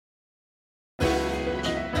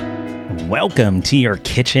Welcome to your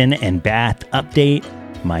kitchen and bath update.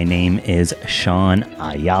 My name is Sean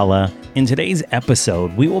Ayala. In today's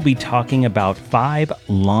episode, we will be talking about 5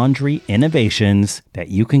 laundry innovations that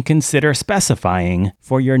you can consider specifying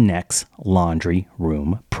for your next laundry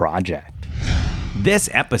room project. This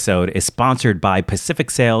episode is sponsored by Pacific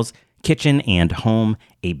Sales Kitchen and Home,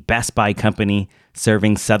 a Best Buy company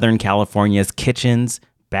serving Southern California's kitchens,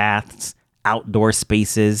 baths, outdoor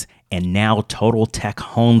spaces, and now total tech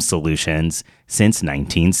home solutions since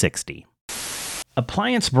 1960.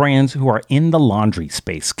 Appliance brands who are in the laundry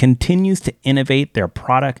space continues to innovate their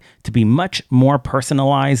product to be much more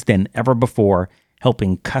personalized than ever before,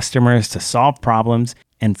 helping customers to solve problems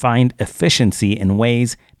and find efficiency in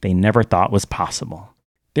ways they never thought was possible.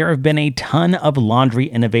 There have been a ton of laundry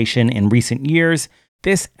innovation in recent years.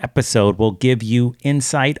 This episode will give you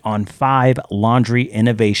insight on 5 laundry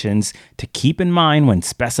innovations to keep in mind when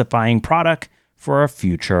specifying product for a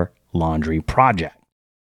future laundry project.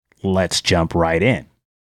 Let's jump right in.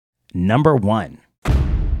 Number 1.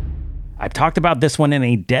 I've talked about this one in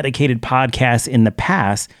a dedicated podcast in the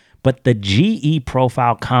past, but the GE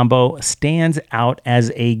Profile combo stands out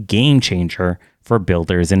as a game changer for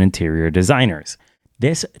builders and interior designers.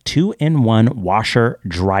 This 2-in-1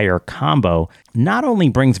 washer-dryer combo not only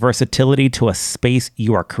brings versatility to a space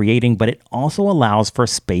you are creating, but it also allows for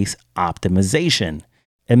space optimization.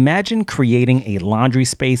 Imagine creating a laundry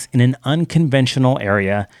space in an unconventional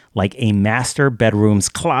area like a master bedroom's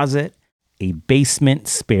closet, a basement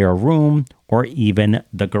spare room, or even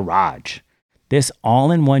the garage. This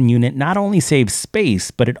all-in-one unit not only saves space,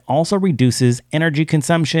 but it also reduces energy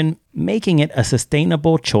consumption, making it a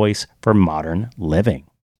sustainable choice for modern living.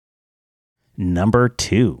 Number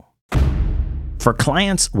 2. For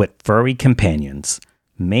clients with furry companions,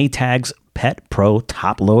 Maytag's Pet Pro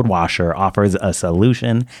Top Load Washer offers a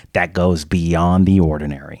solution that goes beyond the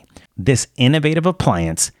ordinary. This innovative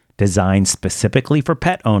appliance, designed specifically for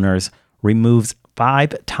pet owners, removes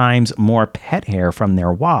 5 times more pet hair from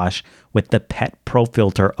their wash with the Pet Pro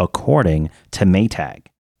filter, according to Maytag.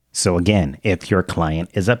 So again, if your client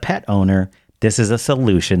is a pet owner, this is a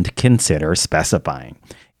solution to consider specifying.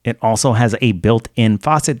 It also has a built-in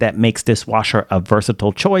faucet that makes this washer a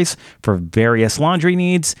versatile choice for various laundry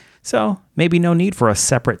needs, so maybe no need for a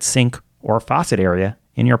separate sink or faucet area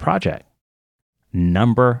in your project.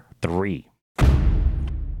 Number 3.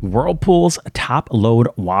 Whirlpool's top load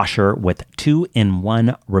washer with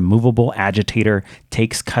 2-in-1 removable agitator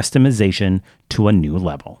takes customization to a new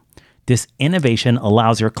level. This innovation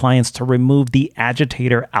allows your clients to remove the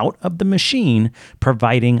agitator out of the machine,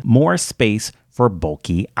 providing more space for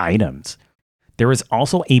bulky items. There is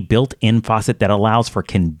also a built-in faucet that allows for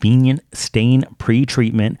convenient stain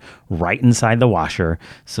pre-treatment right inside the washer,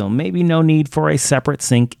 so maybe no need for a separate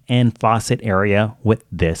sink and faucet area with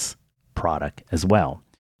this product as well.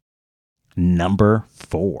 Number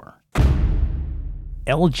 4.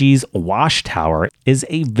 LG's Wash Tower is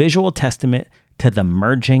a visual testament to the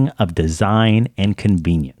merging of design and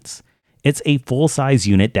convenience. It's a full-size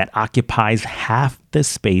unit that occupies half the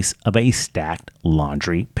space of a stacked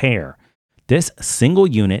laundry pair. This single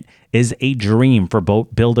unit is a dream for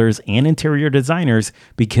both builders and interior designers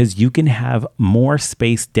because you can have more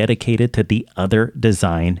space dedicated to the other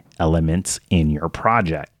design elements in your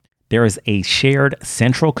project. There is a shared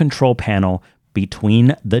central control panel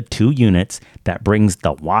between the 2 units that brings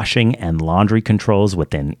the washing and laundry controls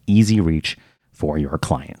within easy reach for your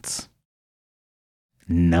clients.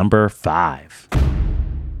 Number 5.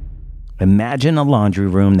 Imagine a laundry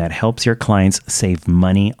room that helps your clients save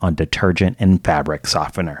money on detergent and fabric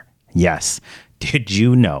softener. Yes, did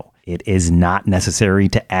you know it is not necessary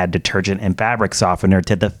to add detergent and fabric softener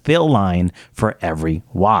to the fill line for every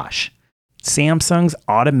wash? Samsung's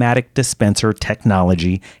automatic dispenser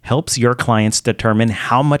technology helps your clients determine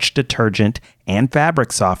how much detergent and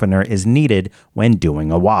fabric softener is needed when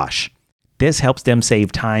doing a wash. This helps them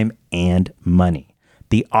save time and money.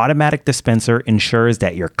 The automatic dispenser ensures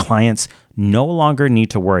that your clients no longer need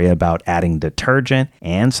to worry about adding detergent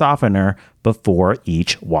and softener before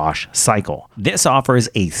each wash cycle. This offers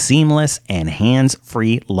a seamless and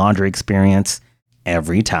hands-free laundry experience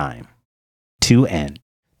every time. To end.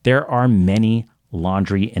 There are many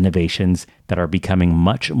laundry innovations that are becoming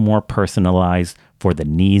much more personalized for the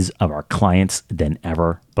needs of our clients than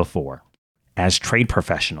ever before. As trade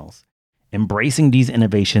professionals, embracing these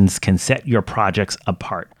innovations can set your projects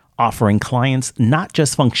apart, offering clients not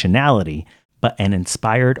just functionality, but an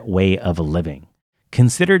inspired way of living.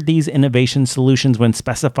 Consider these innovation solutions when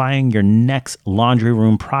specifying your next laundry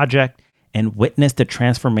room project and witness the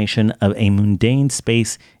transformation of a mundane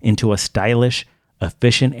space into a stylish,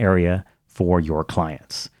 efficient area for your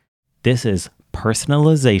clients. This is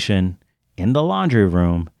personalization in the laundry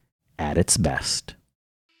room at its best.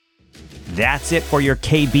 That's it for your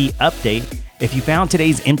KB update. If you found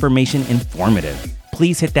today's information informative,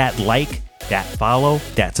 please hit that like, that follow,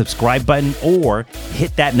 that subscribe button, or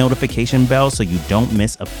hit that notification bell so you don't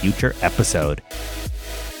miss a future episode.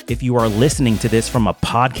 If you are listening to this from a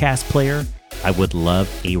podcast player, I would love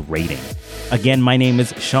a rating. Again, my name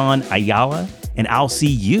is Sean Ayala, and I'll see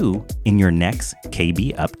you in your next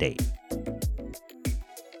KB update.